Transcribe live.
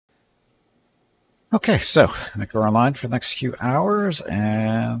Okay, so MechWarrior Online for the next few hours,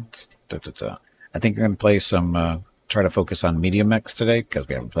 and I think we're going to play some. Try to focus on medium mechs today because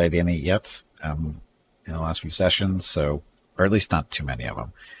we haven't played any yet in the last few sessions. So, or at least not too many of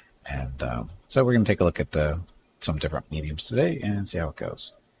them. And so we're going to take a look at some different mediums today and see how it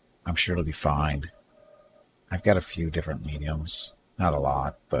goes. I'm sure it'll be fine. I've got a few different mediums, not a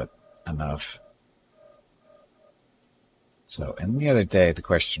lot, but enough. So, and the other day, the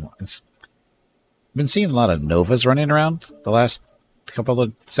question was, I've been seeing a lot of Novas running around the last couple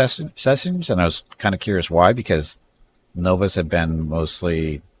of sessions, and I was kind of curious why, because Novas have been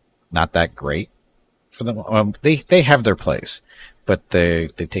mostly not that great for them. They have their place, but they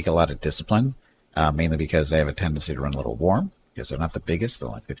take a lot of discipline, mainly because they have a tendency to run a little warm because they're not the biggest. They're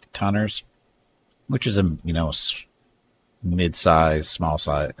only 50 tonners, which is a mid-size, small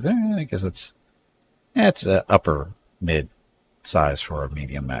size. I guess it's a upper mid size for a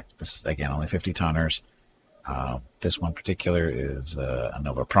medium mech. This is again only 50 tonners. This one particular is a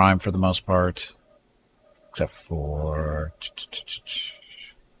Nova Prime for the most part, except for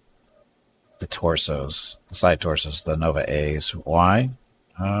the torsos, the side torsos, the Nova A's. Why?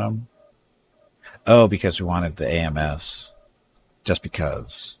 Oh, because we wanted the AMS. Just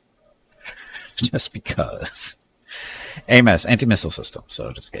because. Just because. AMS, anti-missile system.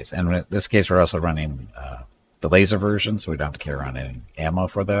 So just in case. And in this case, we're also running the laser version, so we don't have to carry around any ammo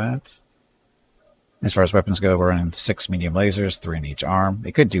for that. As far as weapons go, we're running 6 medium lasers, 3 in each arm.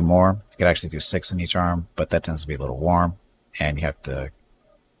 It could do more. It could actually do 6 in each arm, but that tends to be a little warm, and you have to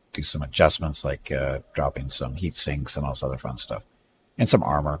do some adjustments, like dropping some heat sinks and all this other fun stuff, and some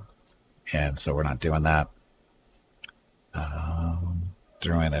armor. And so we're not doing that.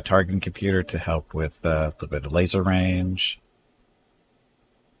 Threw in a targeting computer to help with a little bit of laser range.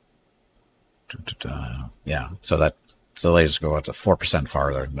 Yeah, so the lasers go up to 4%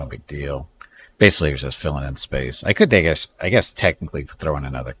 farther. No big deal. Basically, it's just filling in space. I could, I guess, technically throw in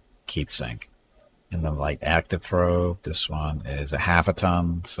another heat sink. And the light active probe, this one is a half a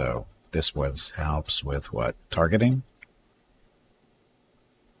ton, so this helps with what, targeting?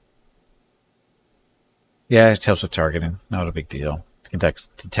 Yeah, it helps with targeting. Not a big deal. It can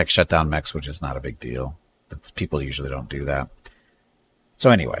detect shutdown mechs, which is not a big deal. But people usually don't do that.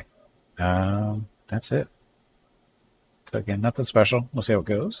 So anyway, that's it. So again, nothing special. We'll see how it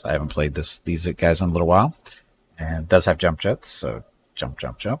goes. I haven't played these guys in a little while, and it does have jump jets, so jump,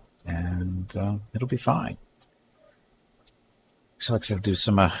 and it'll be fine. So like I said, do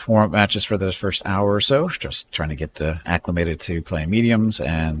some warm-up matches for the first hour or so, just trying to get acclimated to playing mediums,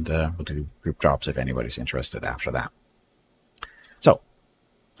 and we'll do group drops if anybody's interested after that. So,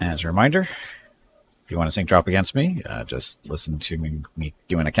 as a reminder, if you want to sync drop against me, just listen to me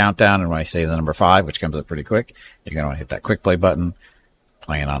doing a countdown, and when I say the number 5, which comes up pretty quick, you're going to want to hit that quick play button.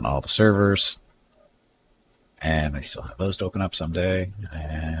 Playing on all the servers, and I still have those to open up someday,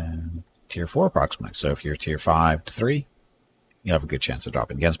 and tier 4 approximately. So if you're tier 5 to 3, you have a good chance of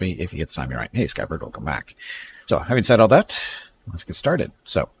dropping against me if you get the timing right. Hey, Skybird, welcome back. So having said all that, let's get started.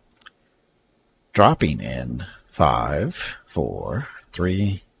 So dropping in 5, 4,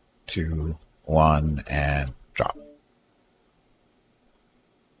 3, 2, 1, and drop.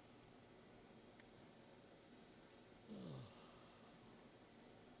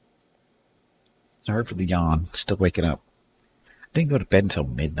 Sorry for the yawn. Still waking up. I didn't go to bed until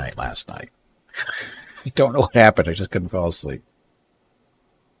midnight last night. I don't know what happened. I just couldn't fall asleep.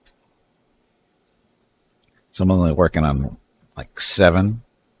 So I'm only working on like 7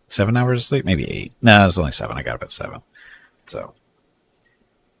 hours of sleep, maybe 8. No, it's only 7. I got up at 7. So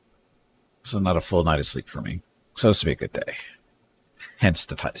not a full night of sleep for me. So this will be a good day. Hence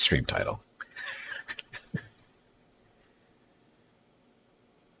the stream title.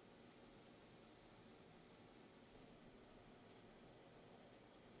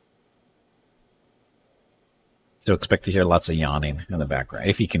 So expect to hear lots of yawning in the background,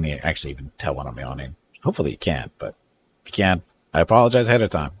 if you can actually even tell when I'm yawning. Hopefully you can't, but if you can, I apologize ahead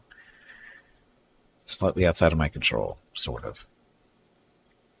of time. Slightly outside of my control, sort of.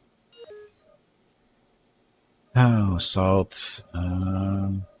 Oh, salt.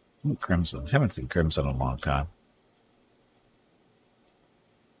 Crimson. I haven't seen Crimson in a long time.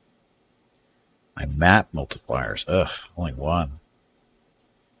 My map multipliers. Ugh, only 1.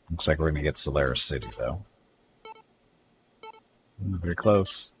 Looks like we're going to get Solaris City, though. Very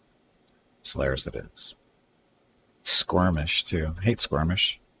close. Solaris it is. Skirmish, too. I hate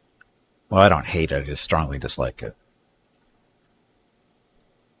Skirmish. Well, I don't hate it. I just strongly dislike it.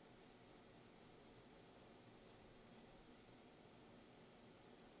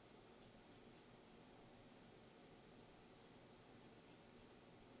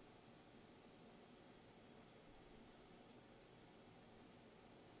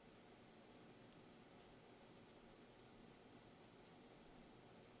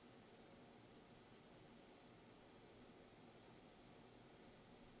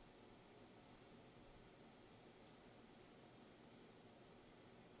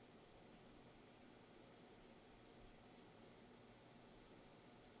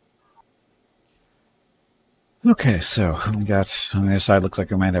 Okay, so we got on the other side. Looks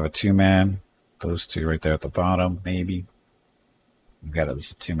like we might have a two-man. Those two right there at the bottom, maybe. We got at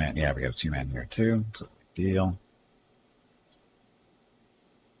least a two-man. Yeah, we got a two-man here too. It's a big deal.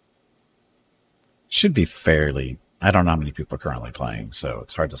 Should be fairly. I don't know how many people are currently playing, so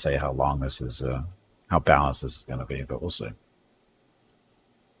it's hard to say how long this is, how balanced this is going to be, but we'll see.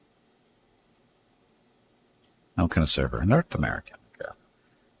 What kind of server? North American. Okay.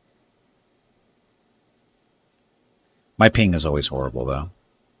 My ping is always horrible, though,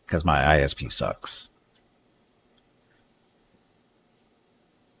 because my ISP sucks.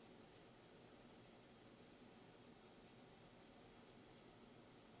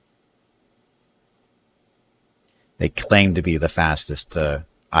 They claim to be the fastest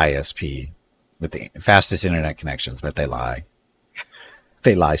ISP with the fastest internet connections, but they lie.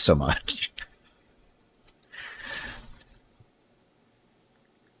 They lie so much.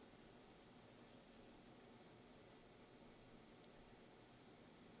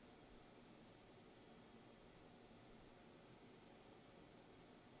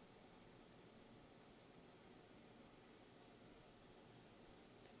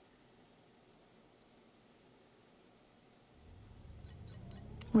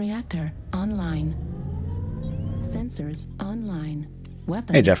 Reactor online. Sensors online.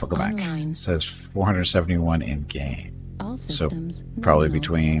 Weapons Hey Jeff, welcome online. back. It says 471 in game. All So systems probably nominal.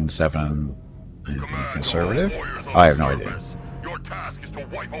 between 7 and Command conservative. all warriors on I have no idea. surface. Your task is to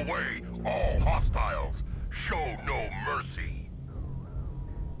wipe away all hostiles. Show no mercy.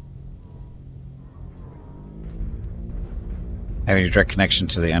 Having a direct connection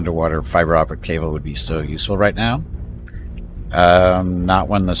to the underwater fiber optic cable would be so useful right now. Not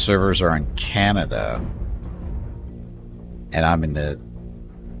when the servers are in Canada, and I'm in the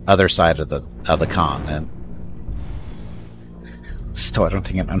other side of the continent. So I don't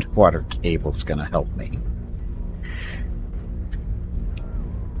think an underwater cable is going to help me.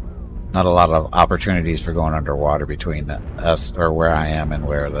 Not a lot of opportunities for going underwater between us, or where I am, and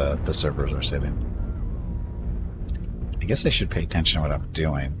where the servers are sitting. I guess I should pay attention to what I'm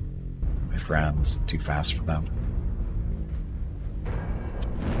doing. My friends, too fast for them.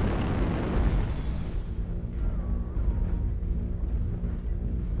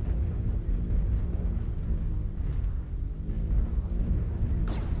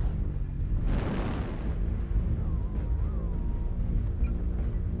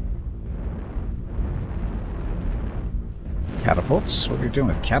 Catapults? What are you doing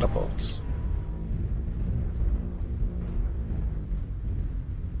with catapults?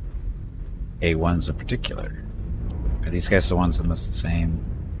 A1s in particular. Are these guys the ones in the same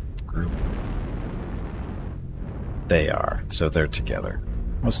group? They are, so they're together.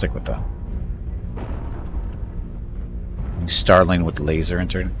 We'll stick with them. Starling with laser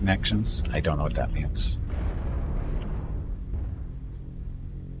interconnections? I don't know what that means.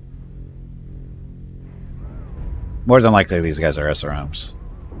 More than likely, these guys are SRMs.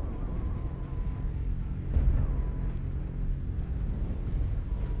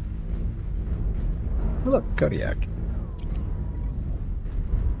 Oh, look, Kodiak.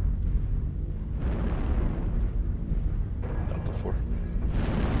 Done before.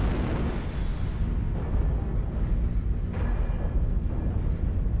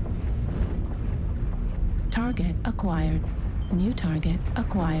 Target acquired. New target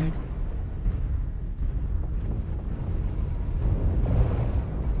acquired.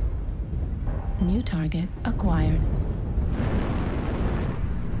 New target acquired.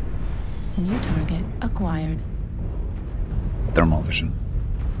 New target acquired. Thermal vision.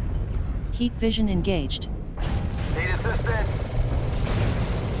 Heat vision engaged. Need assistance?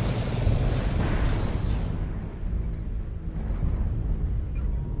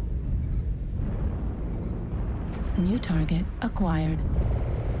 New target acquired.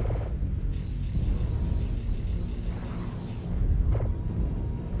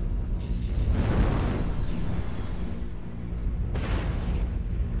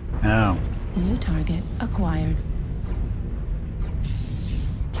 Oh. New target acquired.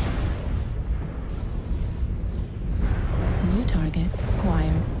 New target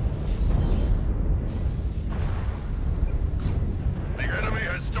acquired. The enemy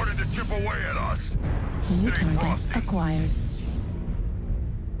has started to chip away at us. New Stay target frosty. acquired.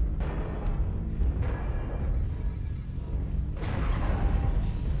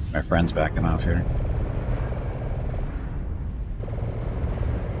 My friend's backing off here.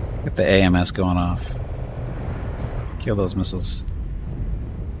 Get the AMS going off. Kill those missiles.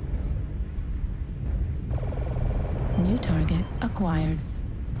 New target acquired.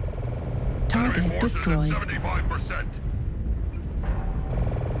 Target Enemy forces at destroyed. 75%.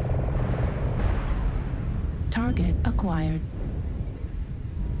 Target acquired.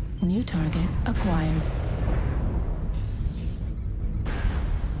 New target acquired.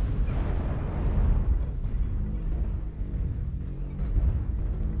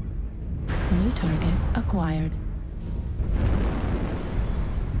 New target acquired.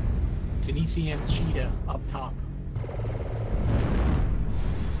 Tunisian cheetah up top.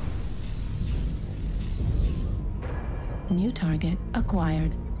 New target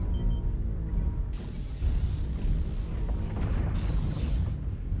acquired.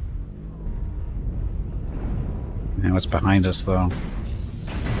 Now it's behind us, though.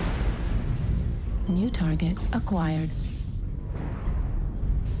 New target acquired.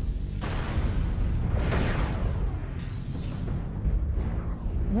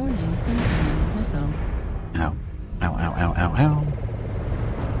 Warning, incoming missile. Ow. Ow, ow, ow, ow, ow.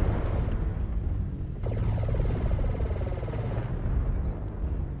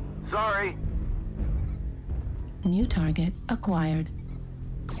 Sorry. New target acquired.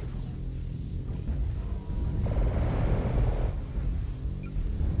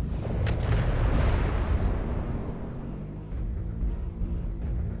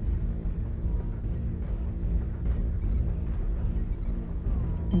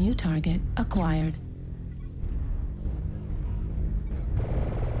 New target acquired.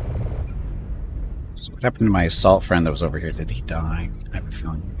 So what happened to my assault friend that was over here? Did he die? I have a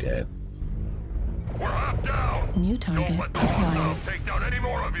feeling he did. We're half down. New Don't target let the acquired. hostiles take down any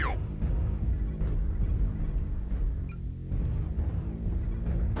more of you.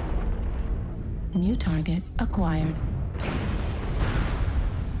 New target acquired.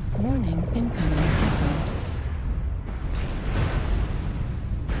 Warning, incoming missile.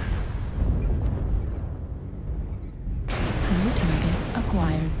 New target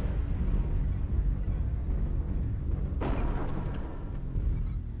acquired.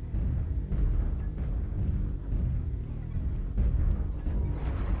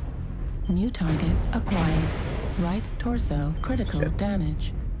 New target acquired. Right torso critical Shit.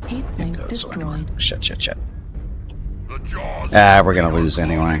 damage. Heat Didn't sink go this way anymore. destroyed. Shit, shit, shit. The jaws. Ah, we're gonna lose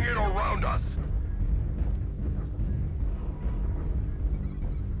anyway. Closing in around us.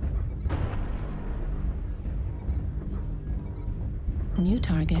 New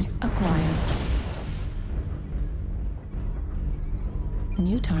target acquired.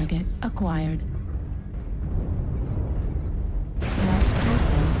 New target acquired. Right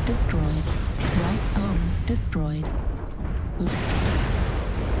torso destroyed. Right arm destroyed.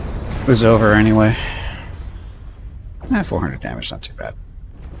 It was over anyway. 400 damage, not too bad.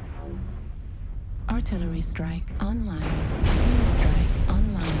 Artillery strike online. Airstrike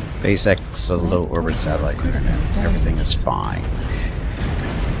online. SpaceX, a low orbit satellite internet. Everything is fine.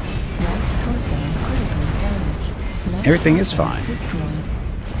 Right torso critical damage. Left Everything is torso fine. Destroyed.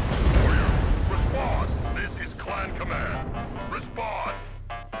 Respond. This is Clan Command. Respond.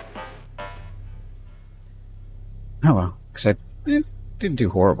 Oh well, because it didn't do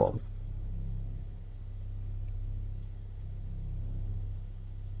horrible.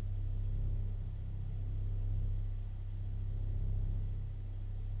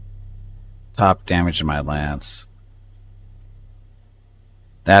 Top damage in my lance.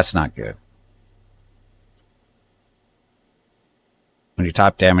 That's not good. When your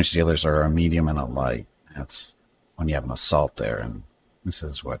top damage dealers are a medium and a light, that's when you have an assault there. And this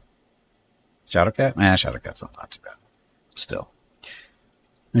is what? Shadowcat? Shadowcat's not too bad. Still. It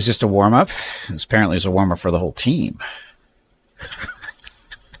was just a warm-up. Apparently it's a warm-up for the whole team.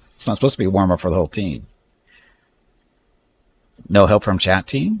 It's not supposed to be a warm-up for the whole team. No help from chat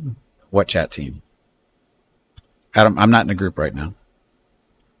team? What chat team? Adam, I'm not in a group right now.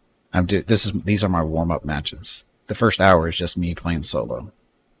 These are my warm-up matches. The first hour is just me playing solo.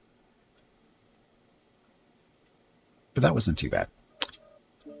 But that wasn't too bad.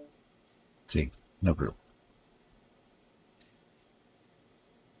 See, no group.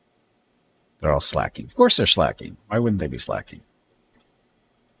 They're all slacking. Of course they're slacking. Why wouldn't they be slacking?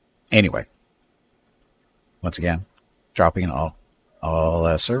 Anyway. Once again, dropping in all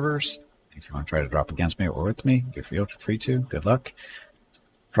servers. If you want to try to drop against me or with me, you're free to. Good luck.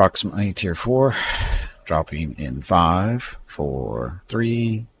 Approximately tier 4. Dropping in 5, 4,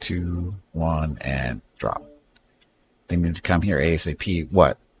 3, 2, 1, and drop. They need to come here ASAP.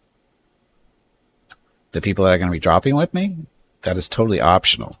 What? The people that are going to be dropping with me? That is totally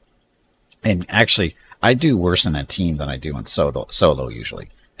optional. And actually, I do worse in a team than I do in solo usually.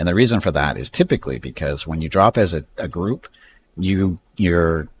 And the reason for that is typically because when you drop as a group,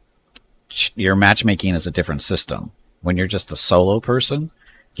 your matchmaking is a different system. When you're just a solo person,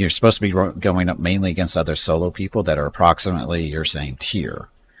 you're supposed to be going up mainly against other solo people that are approximately your same tier.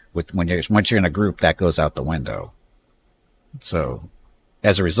 Once you're in a group, that goes out the window. So,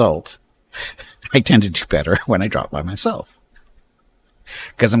 as a result, I tend to do better when I drop by myself.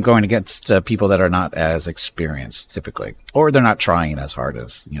 Because I'm going against people that are not as experienced, typically. Or they're not trying as hard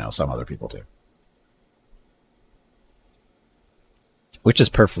as, some other people do. Which is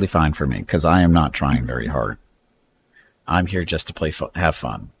perfectly fine for me, because I am not trying very hard. I'm here just to have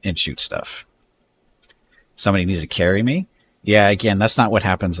fun, and shoot stuff. Somebody needs to carry me? Yeah, again, that's not what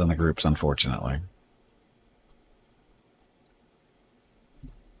happens in the groups, unfortunately.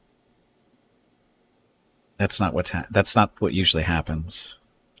 That's not what usually happens.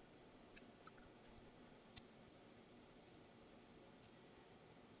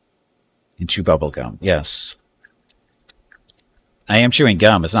 And chew bubble gum. Yes. I am chewing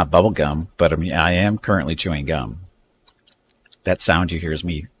gum. It's not bubble gum, but I am currently chewing gum. That sound you hear is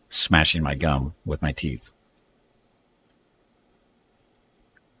me smashing my gum with my teeth.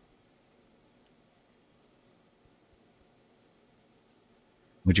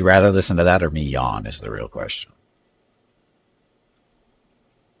 Would you rather listen to that or me yawn is the real question.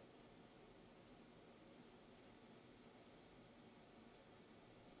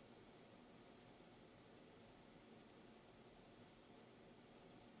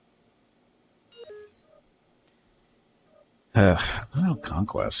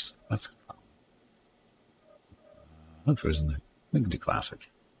 Conquest. That's isn't it? We can do classic.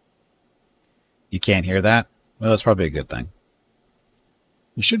 You can't hear that? Well, that's probably a good thing.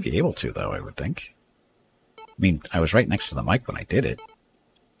 You should be able to, though, I would think. I mean, I was right next to the mic when I did it.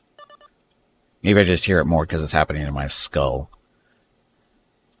 Maybe I just hear it more because it's happening in my skull.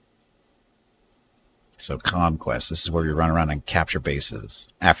 So, Conquest. This is where you run around and capture bases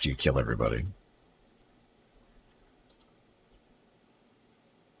after you kill everybody.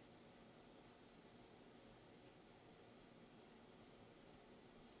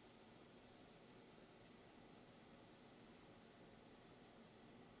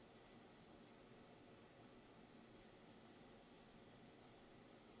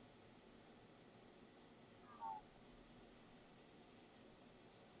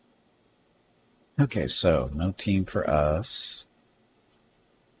 Okay, so no team for us.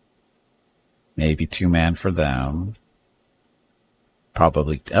 Maybe 2-man for them.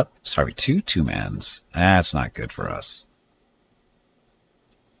 Probably, two 2-mans. That's not good for us.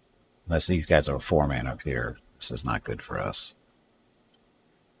 Unless these guys are a 4-man up here. This is not good for us.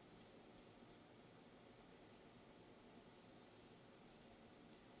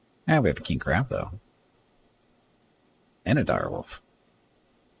 And we have a king crab, though. And a direwolf.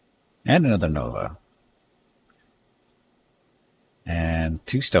 And another Nova. And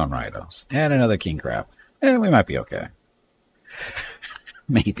 2 stone rhinos. And another king crab. And we might be okay.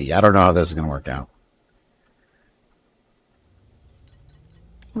 Maybe. I don't know how this is going to work out.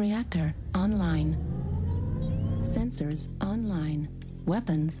 Reactor online. Sensors online.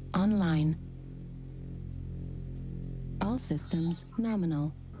 Weapons online. All systems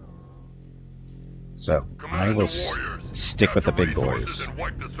nominal. So, I will stick with the big boys,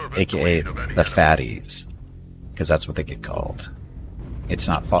 aka the fatties, because that's what they get called. It's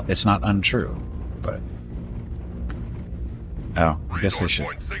not untrue, but I guess I should.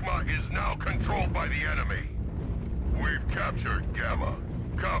 Point Sigma is now controlled by the enemy. We've captured Gamma.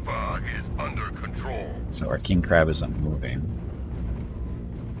 Kappa is under control. So our king crab isn't moving.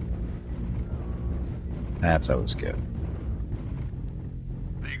 That's always good.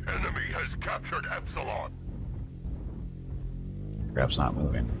 The enemy has captured Epsilon. Crab's not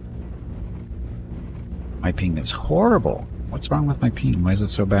moving. My ping is horrible. What's wrong with my ping? Why is it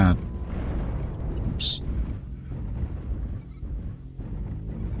so bad? Oops.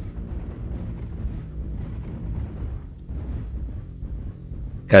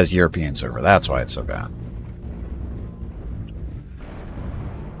 Because European server. That's why it's so bad.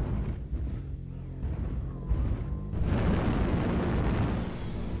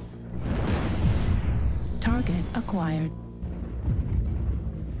 Target acquired.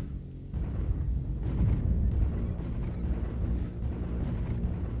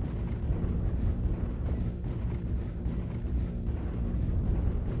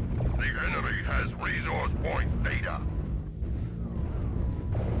 The enemy has resource point data.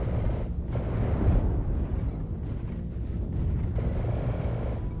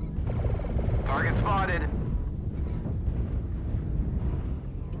 Target spotted.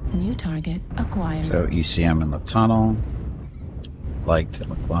 New target acquired. So ECM in the tunnel. Liked it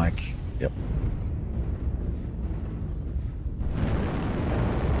looked like. Yep.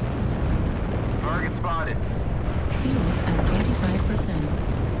 Target spotted. Fuel at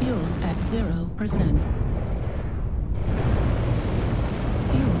 25%. Fuel at 0%.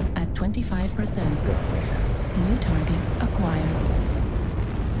 Fuel 25%. New target acquired.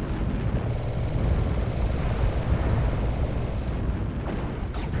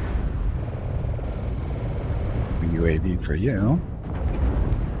 UAV for you.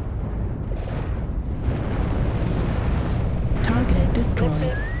 Target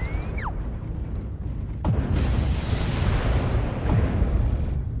destroyed.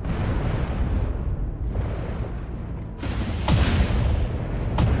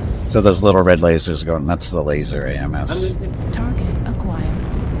 So those little red lasers going, that's the laser AMS. Target acquired.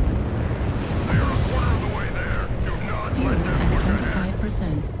 They are a quarter of the way there. Do not Fuel let them at push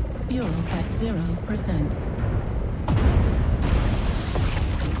ahead. 25%. Fuel at 0%.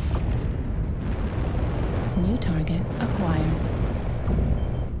 New target acquired.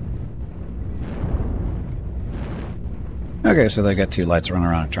 Okay, so they got two lights running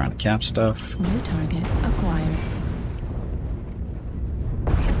around trying to cap stuff. New target acquired.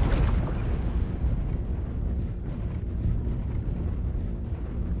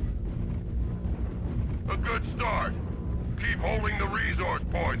 A good start. Keep holding the resource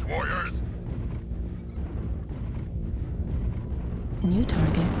points, warriors. New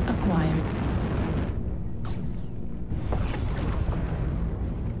target acquired.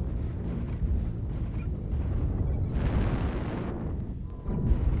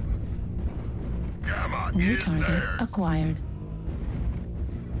 Gamma New is target theirs. acquired.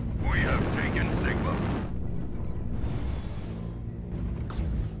 We have taken Sigma.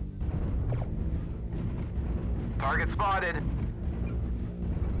 Target spotted.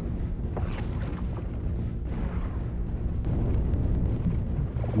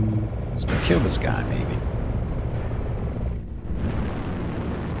 Let's go kill this guy, maybe.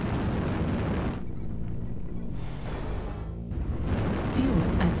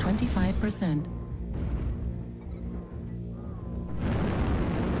 Fuel at 25%.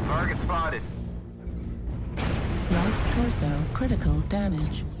 Target spotted. Right torso critical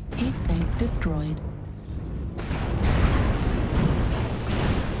damage. Heat sink destroyed.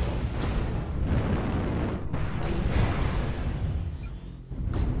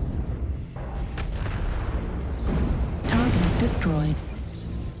 Target destroyed.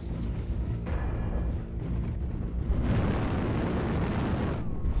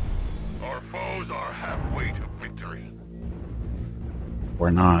 Our foes are halfway to victory. We're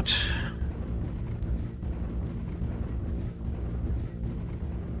not.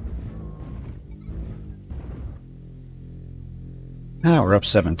 Ah, we're up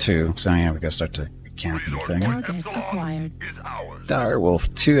 7-2, so yeah, we gotta start to camping Resource thing. point Target Epsilon acquired. is ours.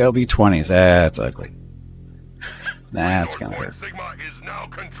 Direwolf, 2 LB-20s. That's ugly. That's Resource gonna point hurt. Sigma is now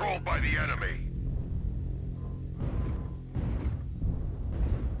controlled by the enemy.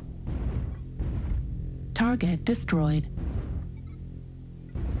 Target destroyed.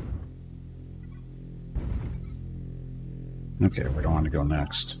 Okay, where do I want to go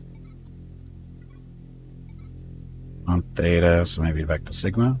next? On Theta, so maybe back to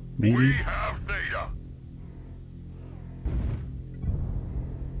Sigma, We maybe? have Theta.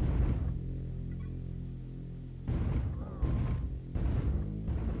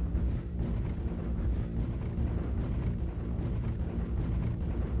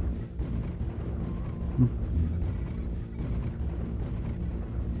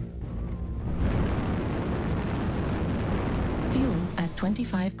 Fuel at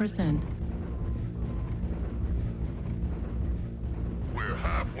 25%. We're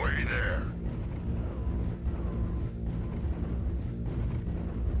halfway there.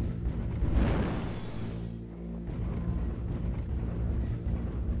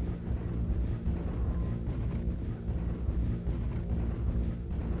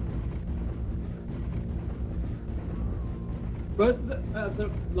 Both the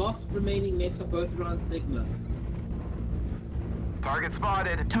last remaining nets are both around Sigma. Target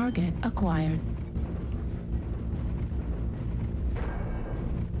spotted. Target acquired.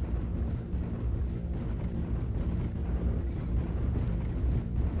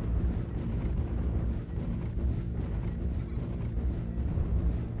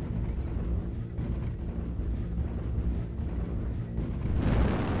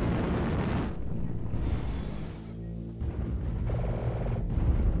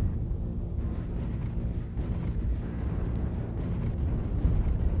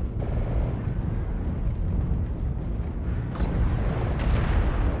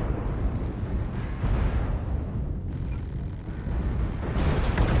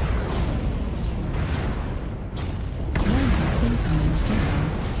 Incoming missile.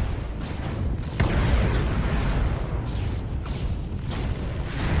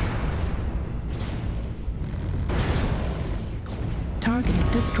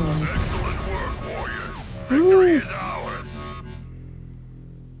 Target destroyed. Excellent work, warriors. Victory is ours.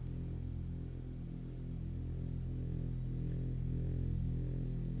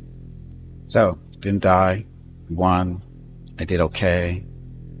 So, didn't die. Won. I did okay.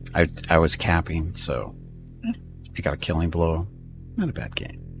 I was capping, so I got a killing blow. Not a bad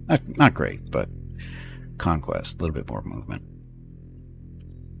game. Not great, but conquest. A little bit more movement.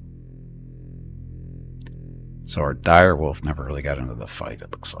 So our dire wolf never really got into the fight,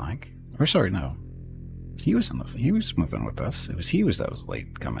 it looks like. Or sorry, no. He was moving with us. It was he that was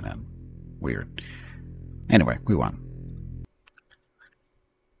late coming in. Weird. Anyway, we won.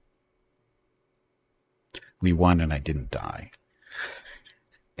 We won and I didn't die.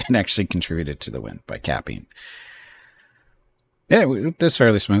 And actually contributed to the win by capping. Yeah, it was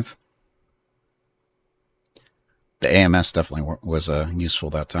fairly smooth. The AMS definitely was useful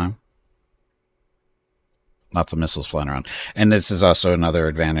that time. Lots of missiles flying around. And this is also another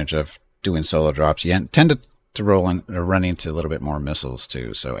advantage of doing solo drops. You tend to run into a little bit more missiles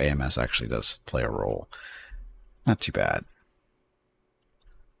too, so AMS actually does play a role. Not too bad.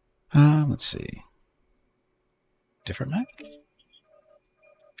 Let's see. Different mech?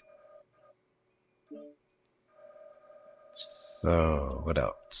 So, what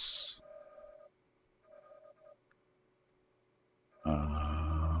else?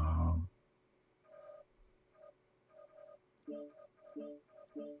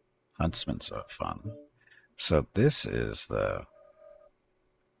 Huntsman's so fun. So this is the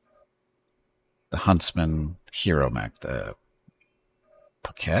Huntsman hero mech, the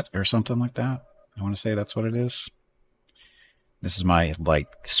Pakhet or something like that. I want to say that's what it is. This is my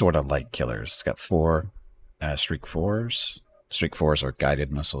sort of light killers. It's got 4 streak 4s. Streak 4s are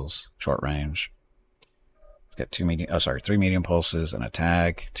guided missiles, short range. It's got 3 medium pulses and a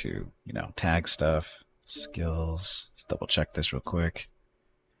tag to, tag stuff. Skills. Let's double check this real quick.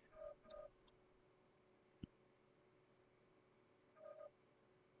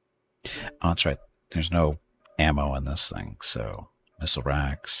 Oh, that's right. There's no ammo in this thing, so missile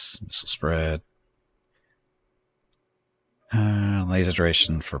racks, missile spread. Laser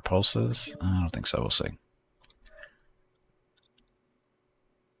duration for pulses? I don't think so. We'll see.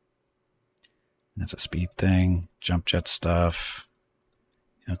 That's a speed thing. Jump jet stuff.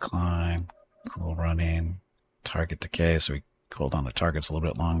 Hill climb. Cool running. Target decay, so we hold on to targets a little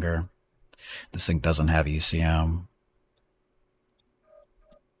bit longer. This thing doesn't have ECM.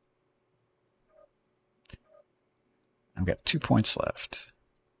 I've got 2 points left.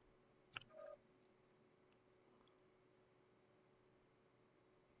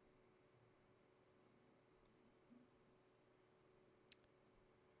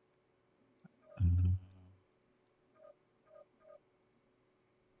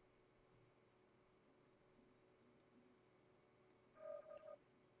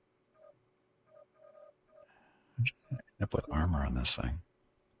 I put armor on this thing.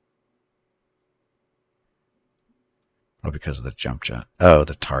 Oh, because of the jump jet. Oh,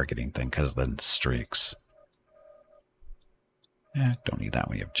 the targeting thing, because of the streaks. Yeah, don't need that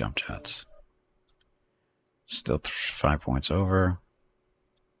when you have jump jets. Still 5 points over.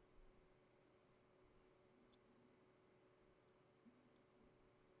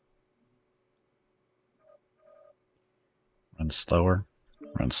 Run slower.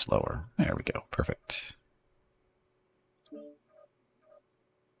 Run slower. There we go. Perfect.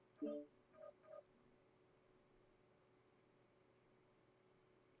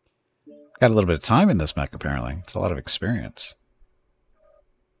 Got a little bit of time in this mech, apparently. It's a lot of experience.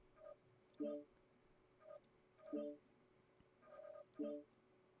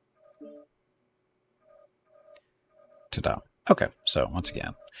 Ta-da. Okay, so once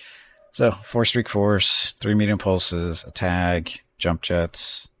again. So, 4 streak 4s, 3 medium pulses, a tag, jump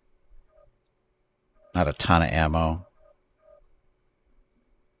jets. Not a ton of ammo.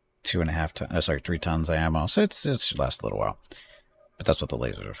 2.5 tons, 3 tons of ammo. So it should last a little while. But that's what the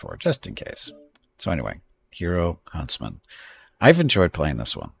lasers are for, just in case. So anyway, Hero Huntsman. I've enjoyed playing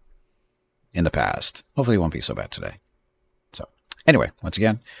this one in the past. Hopefully it won't be so bad today. So anyway, once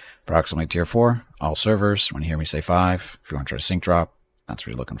again, approximately tier 4, all servers. When you hear me say 5, if you want to try to sync drop, that's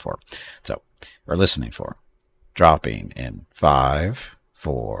what you're looking for. So, or listening for. Dropping in 5,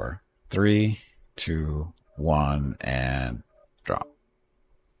 4, 3, 2, 1, and drop.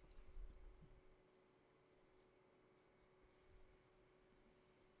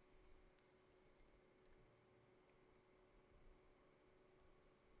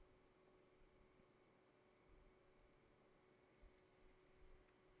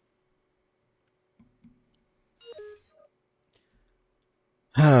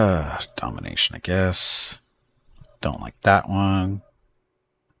 Domination, I guess. Don't like that one.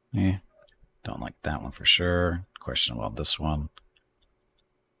 Don't like that one for sure. Question about this one.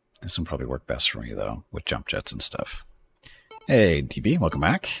 This one probably worked best for me, though, with jump jets and stuff. Hey, DB, welcome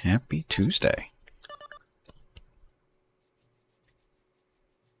back. Happy Tuesday.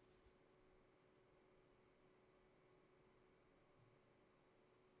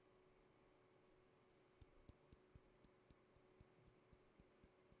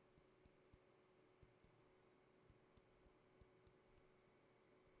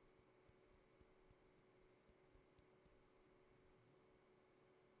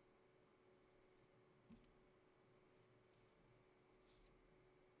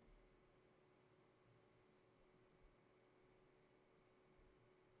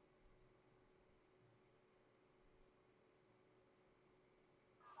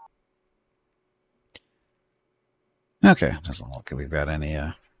 Okay, doesn't look like we've got any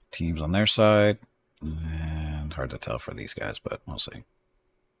teams on their side. And hard to tell for these guys, but we'll see.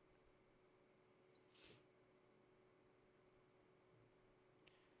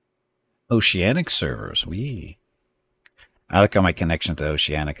 Oceanic servers, wee. I like how my connection to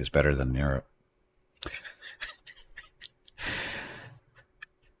Oceanic is better than Europe.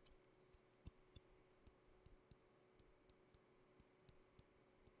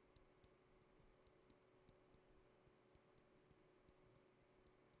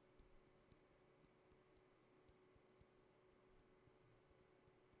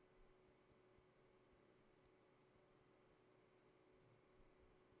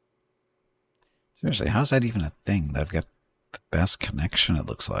 Seriously, how's that even a thing? That I've got the best connection, it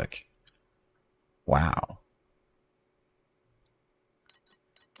looks like. Wow.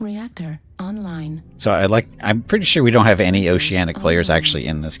 Reactor online. So I'm pretty sure we don't have any Oceanic players actually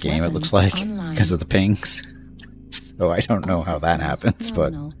in this game, it looks like, Online. because of the pings. So I don't know how that happens,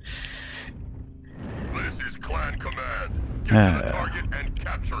 but... This is Clan Command. Get to the target and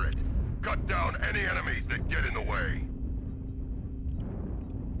capture it. Cut down any enemies that get in the way.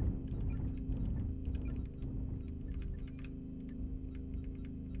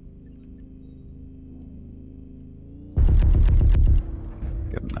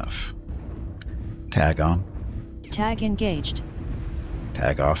 Good enough. Tag on. Tag engaged.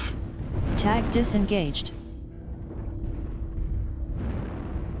 Tag off. Tag disengaged.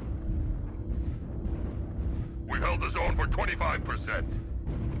 We held the zone for 25%.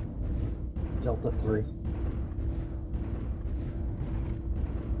 Delta 3.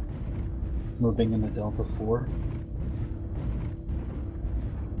 Moving into Delta 4.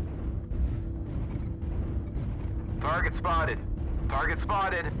 Target spotted. Target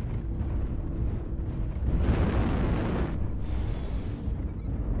spotted.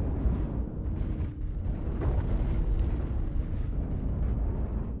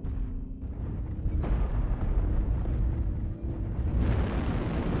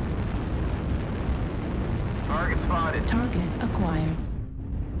 Target spotted. Target acquired.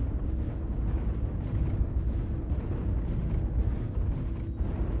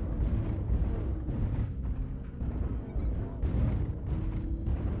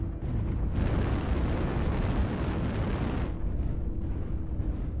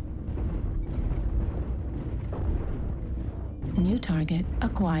 New target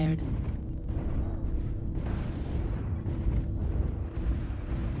acquired.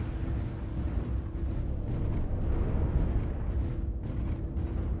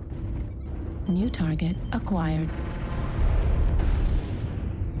 New target acquired.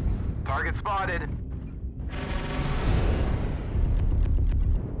 Target spotted.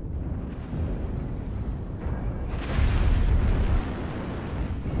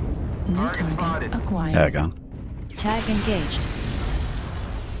 New Target target spotted. acquired. Tag on. Tag engaged.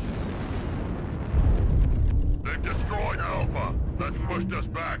 They've destroyed Alpha. That's pushed us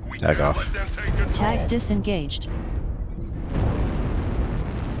back. We Tag can't off. let them take control. Tag disengaged.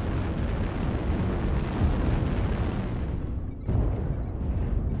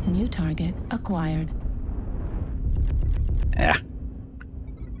 New target acquired. Yeah.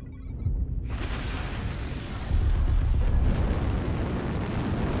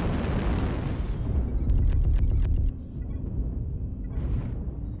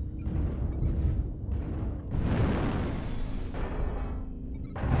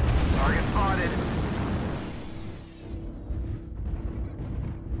 Target spotted.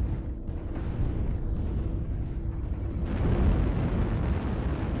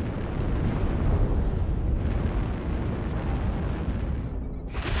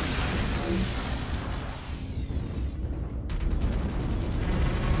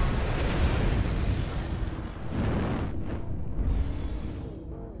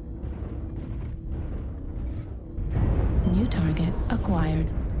 New target acquired.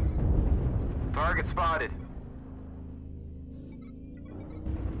 Target spotted.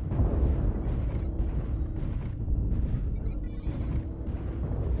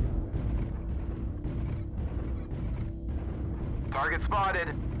 Target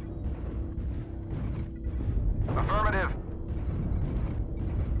spotted. Affirmative.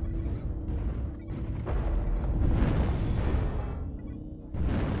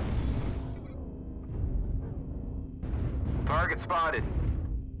 Target spotted.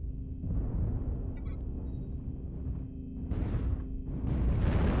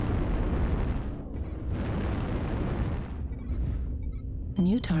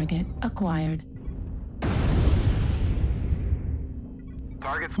 New target acquired.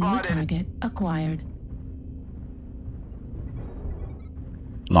 Target New spotted. target acquired.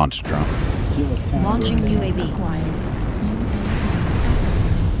 Launch drone. Kill counter. Launching UAV. Acquired.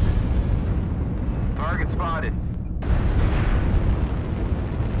 Target spotted.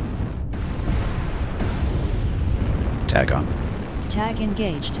 Tag on. Tag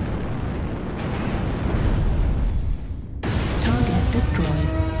engaged. Target destroyed.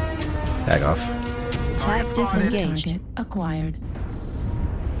 Tag off. Tag spotted. disengaged. Target acquired.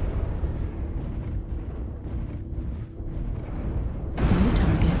 New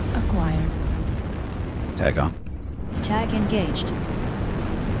target acquired. Tag on. Tag engaged.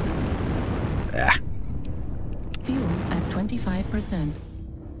 Ah. Fuel at 25%.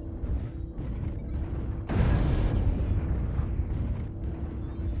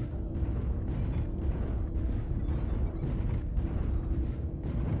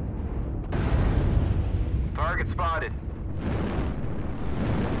 Target spotted.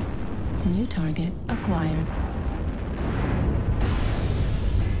 New target acquired.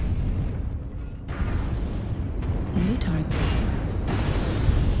 New target.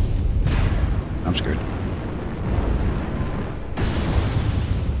 I'm screwed.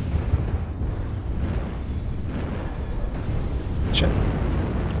 Shit.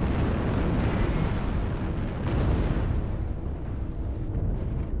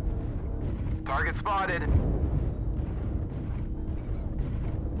 Target spotted.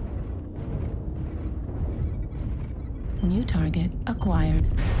 New target acquired.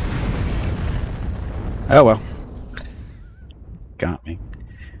 Oh well. Got me.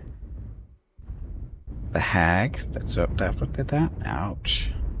 The hag. That's what did that.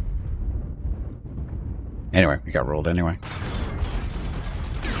 Ouch. Anyway, we got rolled anyway.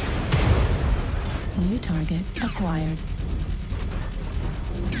 New target acquired.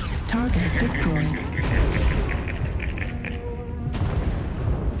 Target destroyed.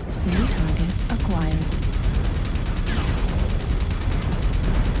 New target acquired.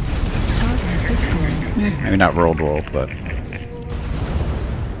 Target destroyed. Maybe not rolled, but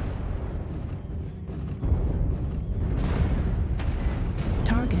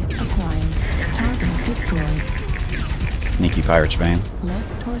Target acquired. Target destroyed. sneaky pirate's bane.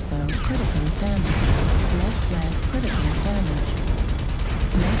 Left torso critical damage. Left leg critical damage.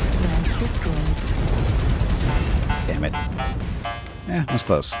 Left leg destroyed. Damn it. Yeah, that was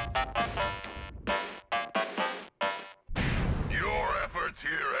close. Your efforts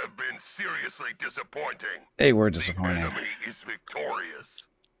here have been seriously disappointing. They were The disappointing. enemy is victorious.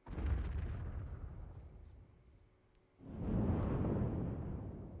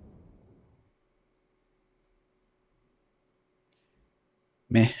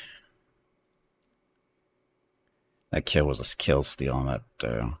 Meh. That kill was a kill steal on that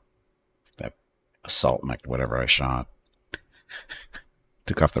assault mech, whatever I shot.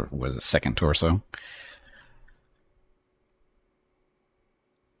 Took off the second torso.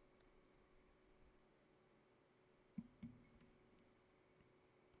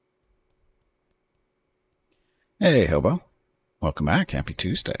 Hey, Hobo. Welcome back. Happy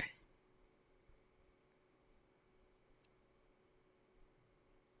Tuesday.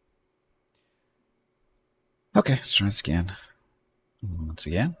 Okay, let's try this again. Once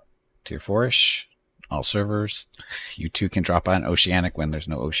again, tier 4-ish, all servers. You too can drop on Oceanic when there's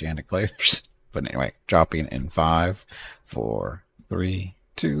no Oceanic players. But anyway, dropping in 5, 4, 3,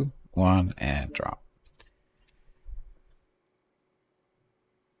 2, 1, and drop.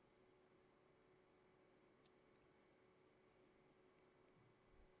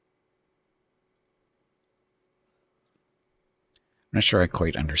 I'm not sure I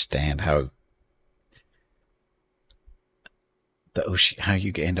quite understand how how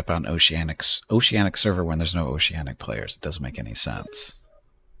you end up on Oceanic server when there's no Oceanic players. It doesn't make any sense.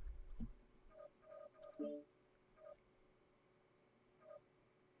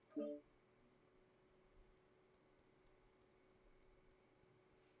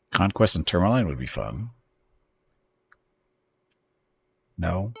 Conquest and Tourmaline would be fun.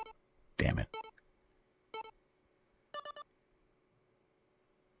 No? Damn it.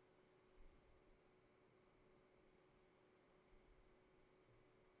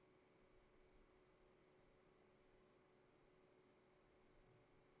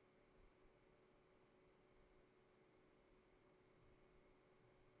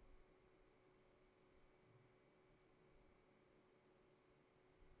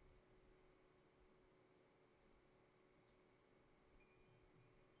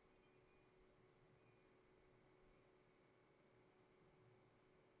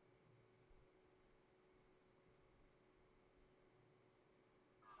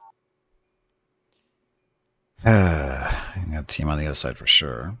 I got a team on the other side for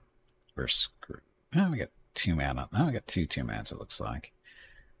sure. We're screwed. Oh, we got 2-man on. Oh, we got 2-2-mans, it looks like.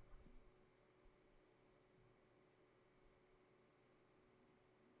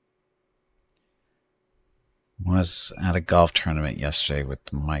 Was at a golf tournament yesterday with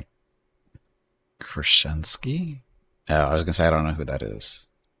Mike Krasensky. Oh, I was going to say, I don't know who that is.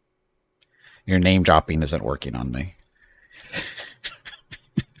 Your name dropping isn't working on me.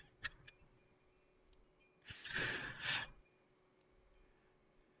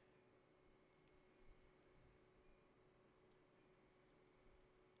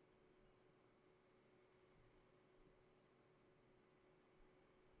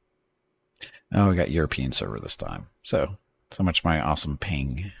 Oh, we got European server this time. So much my awesome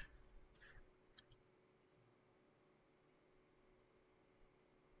ping.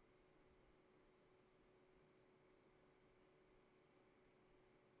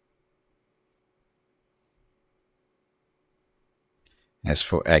 As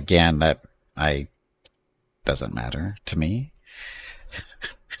for, again, that doesn't matter to me.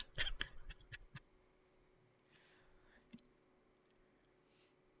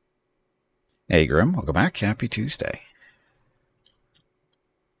 Hey, Grim, welcome back. Happy Tuesday.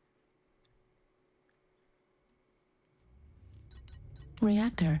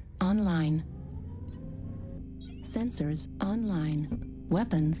 Reactor online. Sensors online.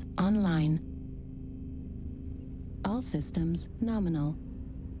 Weapons online. All systems nominal.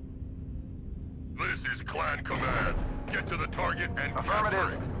 This is Clan Command. Get to the target and capture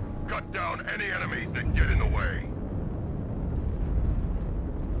Affirmative. it. Cut down any enemies that get in the way.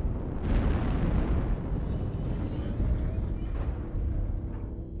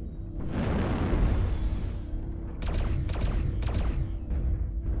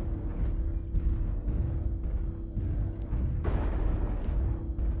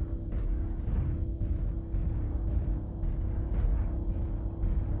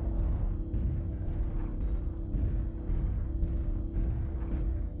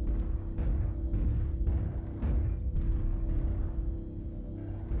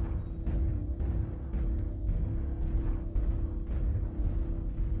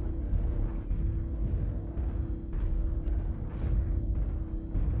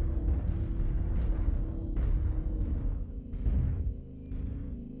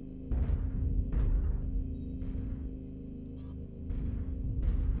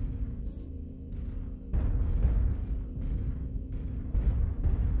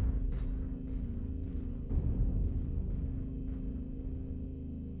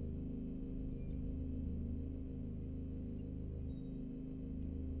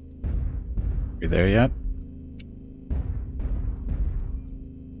 You there yet?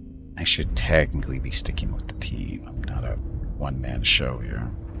 I should technically be sticking with the team. I'm not a one-man show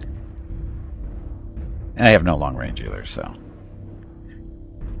here. And I have no long range either, so.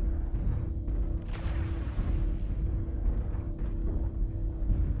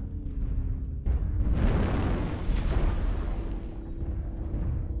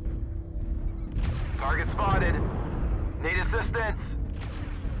 Target spotted. Need assistance.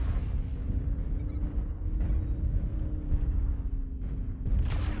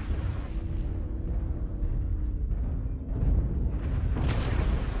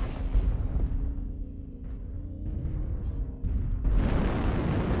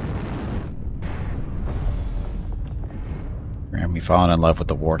 Grammy falling in love with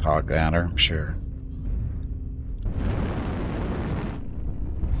the Warthog banner, I'm sure.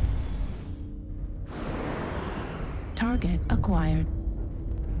 Target acquired.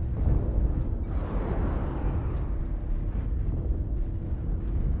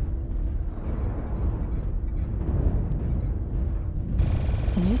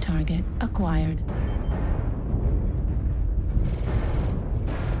 New target acquired.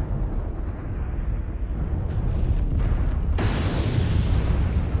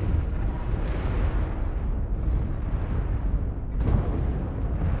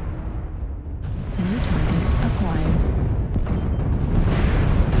 New target acquired.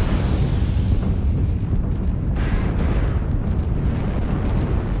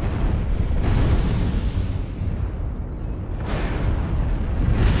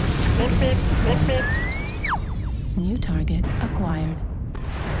 New target acquired.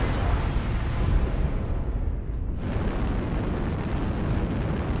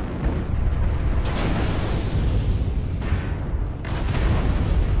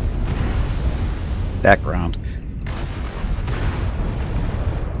 Background.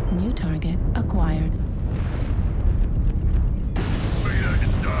 New target acquired. Beta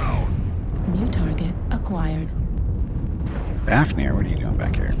is down. New target acquired. Fafnir, what are you doing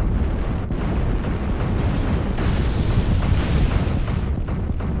back here?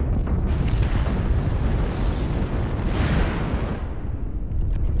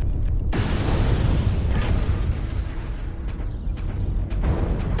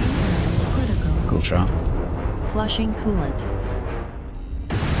 fuel shot. Flushing coolant.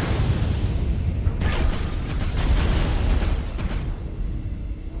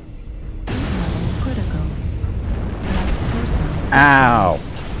 Level critical. Right torso. Ow!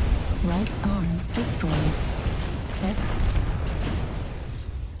 Right arm destroyed. S.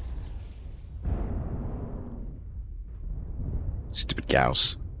 Stupid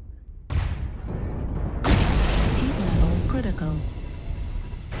Gauss. Heat level critical.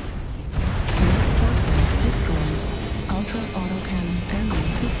 Left torso destroyed. Ultra autocannon panel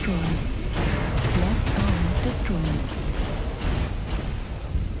destroyed. Left arm destroyed.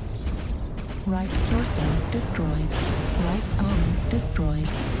 Right torso destroyed. Right arm destroyed.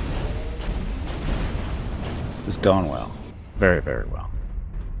 It's going well. Very, very well.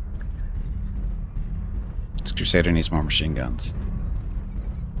 This Crusader needs more machine guns.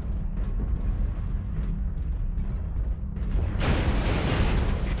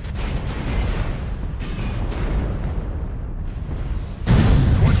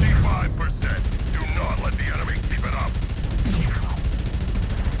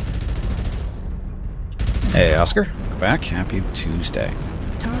 Hey, Oscar. Back. Happy Tuesday.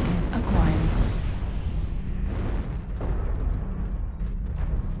 Target acquired.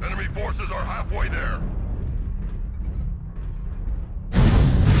 Enemy forces are halfway there.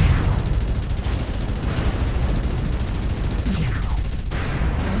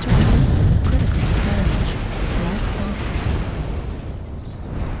 Center torso critical damage. Right arm.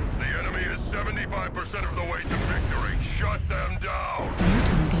 The enemy is 75% of the way to victory. Shut them down. New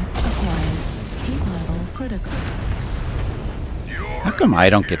target acquired. Heat level critical. How come I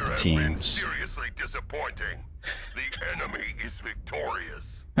don't get the teams? Seriously disappointing. The enemy is victorious.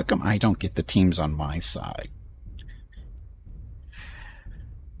 How come I don't get the teams on my side?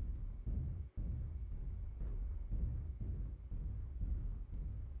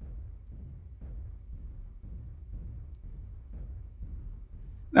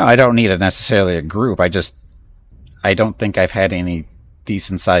 No, I don't need necessarily a group. I don't think I've had any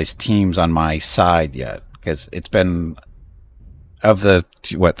decent sized teams on my side yet, because it's been, of the,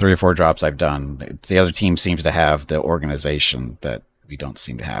 what, 3 or 4 drops I've done, the other team seems to have the organization that we don't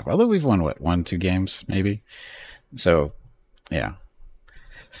seem to have. Although we've won, what, 1, 2 games, maybe? So, yeah.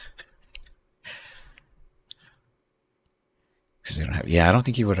 Because they don't have, yeah, I don't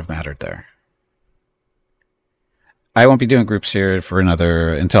think he would have mattered there. I won't be doing groups here for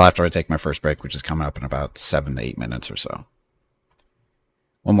until after I take my first break, which is coming up in about 7 to 8 minutes or so.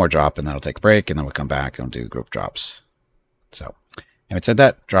 One more drop, and then I'll take a break, and then we'll come back and do group drops. So, having said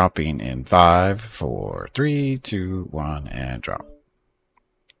that, dropping in 5, 4, 3, 2, 1, and drop.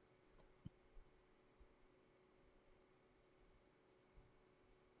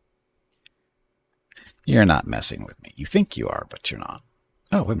 You're not messing with me. You think you are, but you're not.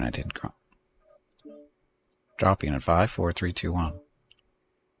 Oh, wait a minute, I didn't drop. Dropping in 5, 4, 3, 2, 1.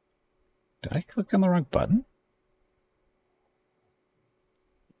 Did I click on the wrong button?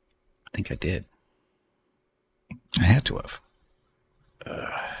 I think I did. I had to have.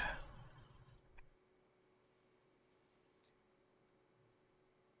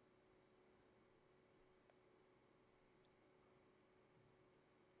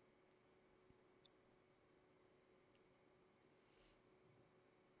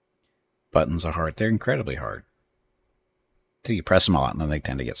 Buttons are hard. They're incredibly hard. Until you press them a lot, and then they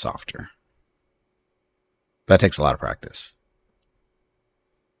tend to get softer. That takes a lot of practice.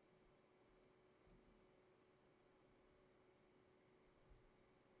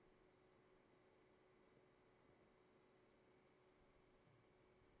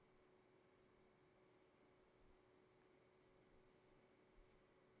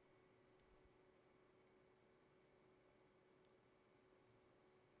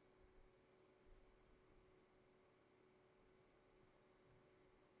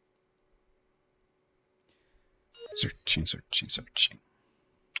 Searching, searching, searching.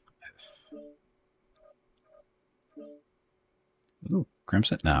 Ooh,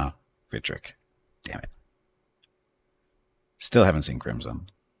 Crimson? No, Vitric. Damn it. Still haven't seen Crimson.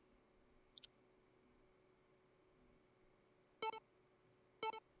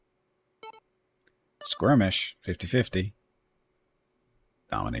 Skirmish, 50-50.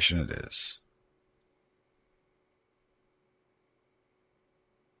 Domination it is.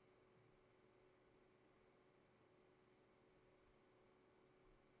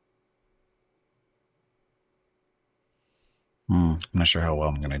 I'm not sure how well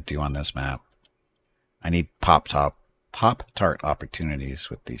I'm going to do on this map. I need Pop-Tart opportunities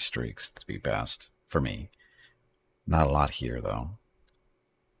with these streaks to be best for me. Not a lot here, though.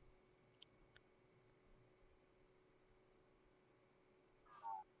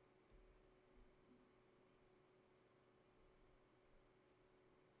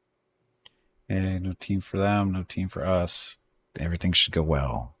 Okay, no team for them, no team for us. Everything should go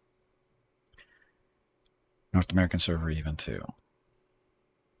well. North American server even too.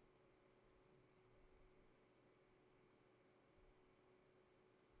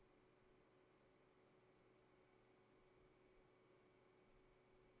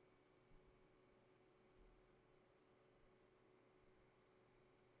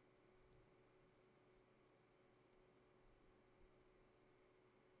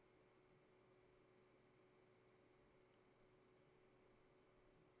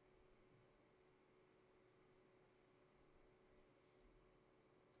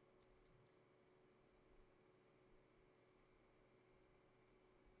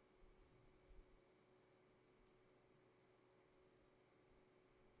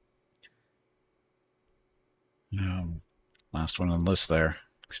 Last one on the list there.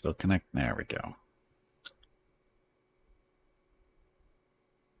 Still connect. There we go.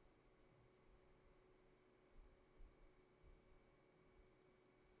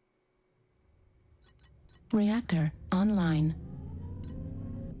 Reactor online.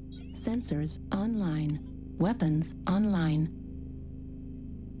 Sensors online. Weapons online.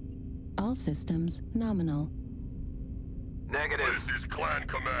 All systems nominal. Negative. This is Clan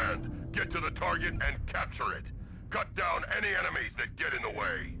Command. Get to the target and capture it. Cut down any enemies that get in the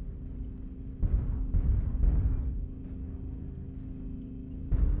way.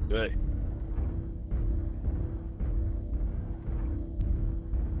 Good.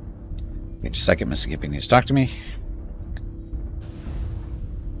 Wait just a second, Mr. Gipping needs to talk to me.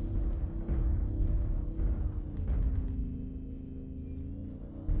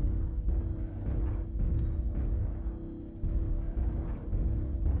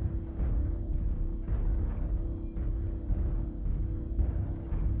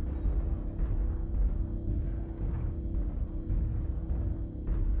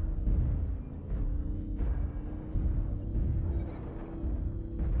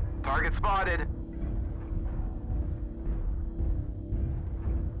 Target spotted.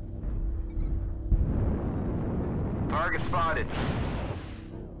 Target spotted.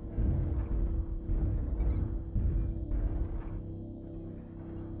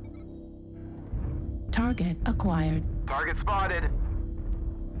 Target acquired. Target spotted.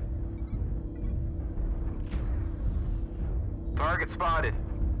 Target spotted.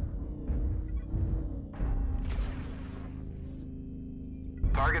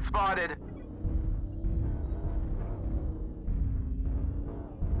 Target spotted.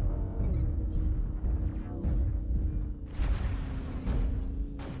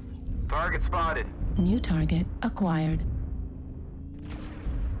 Target spotted. New target acquired.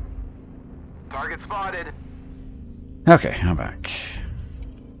 Target spotted. Okay, I'm back.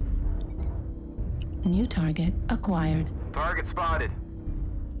 New target acquired. Target spotted.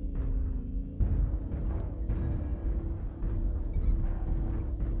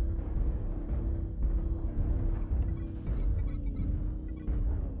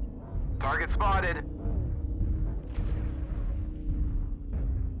 Target spotted.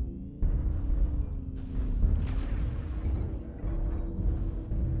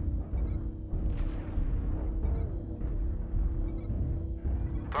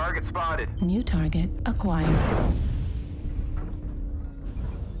 Target spotted. New target acquired.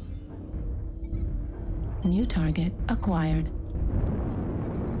 New target acquired.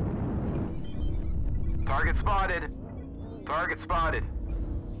 Target spotted. Target spotted.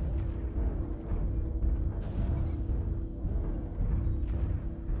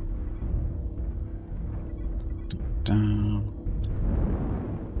 Down.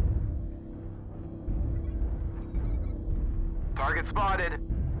 Target spotted.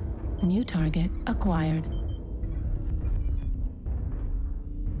 New target acquired.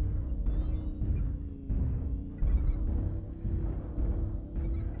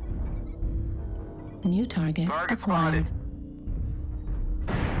 New target Target acquired.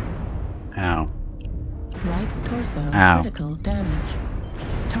 Ow. Right torso Ow. critical damage.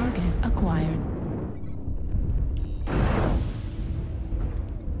 Target acquired.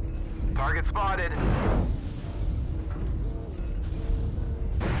 Target spotted.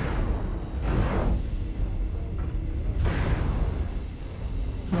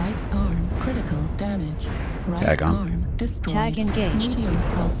 Right arm critical damage. Right Tag on. arm destroyed. Tag engaged. Medium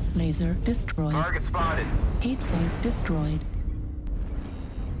pulse laser destroyed. Target spotted. Heat sink destroyed.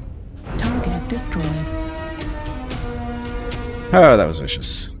 Target destroyed. Oh, that was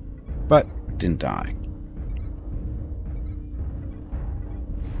vicious. But didn't die.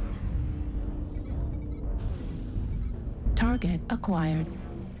 Target acquired. New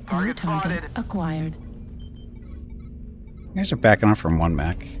Target target spotted. acquired. You guys are backing off from one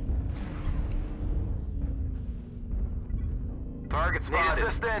mech. Need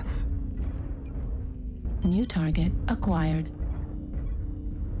assistance. New target acquired.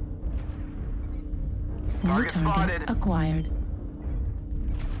 New Target target spotted. acquired.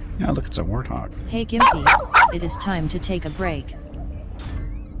 Yeah, look, it's a warthog. Hey Gimpy, it is time to take a break.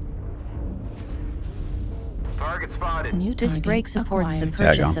 Target spotted. New This target break supports the acquired.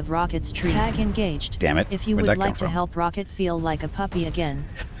 purchase Daggone. of Rocket's trees. Tag engaged. Damn it. If you Where'd would that come like to from? help Rocket feel like a puppy again,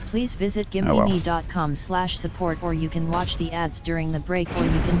 please visit Oh, well. gimpyme.com/support, or you can watch the ads during the break, or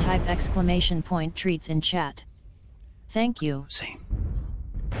you can type !treats in chat. Thank you. See.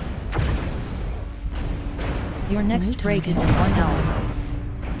 Your next New break is in target 1 hour.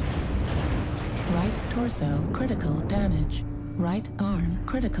 Right torso critical damage. Right arm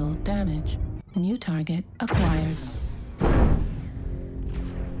critical damage. New target acquired.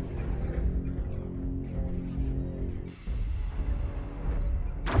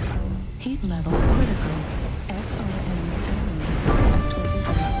 Heat level critical. SRM ammo at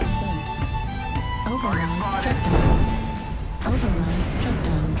 25%. Override shutdown. Override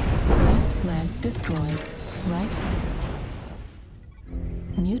shutdown. Left leg destroyed. Right.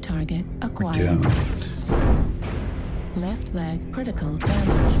 New target acquired. Don't. Left leg critical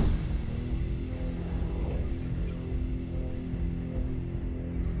damage.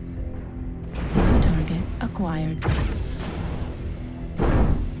 New target acquired.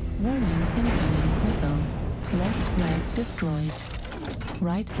 Warning, incoming missile. Left leg destroyed.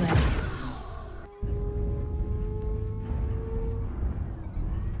 Right leg.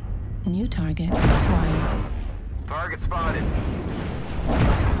 New target acquired. Target spotted.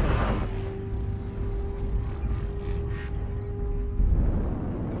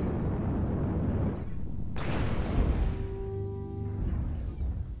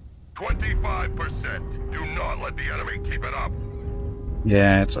 %. Do not let the enemy keep it up.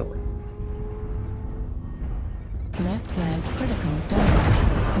 Yeah, it's over. Left leg critical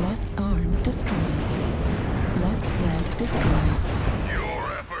damage. Left arm destroyed. Left leg destroyed.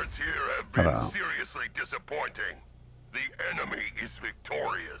 Your efforts here have been Hello. seriously disappointing. The enemy is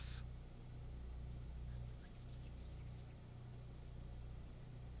victorious.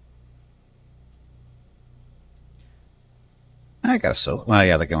 I got a solo. Well,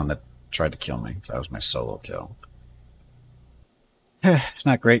 yeah, the one that tried to kill me. So that was my solo kill. It's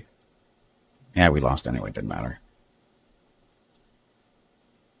not great. Yeah, we lost anyway. Didn't matter.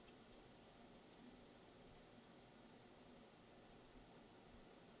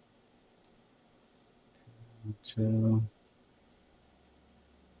 Two.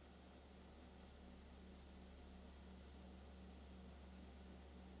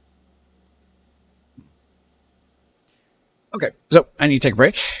 Okay, so I need to take a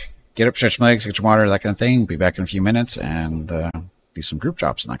break. Get up, stretch my legs, get your water, that kind of thing. Be back in a few minutes and do some group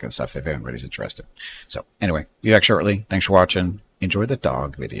drops and that kind of stuff if anybody's interested. So anyway, be back shortly. Thanks for watching. Enjoy the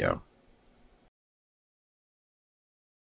dog video.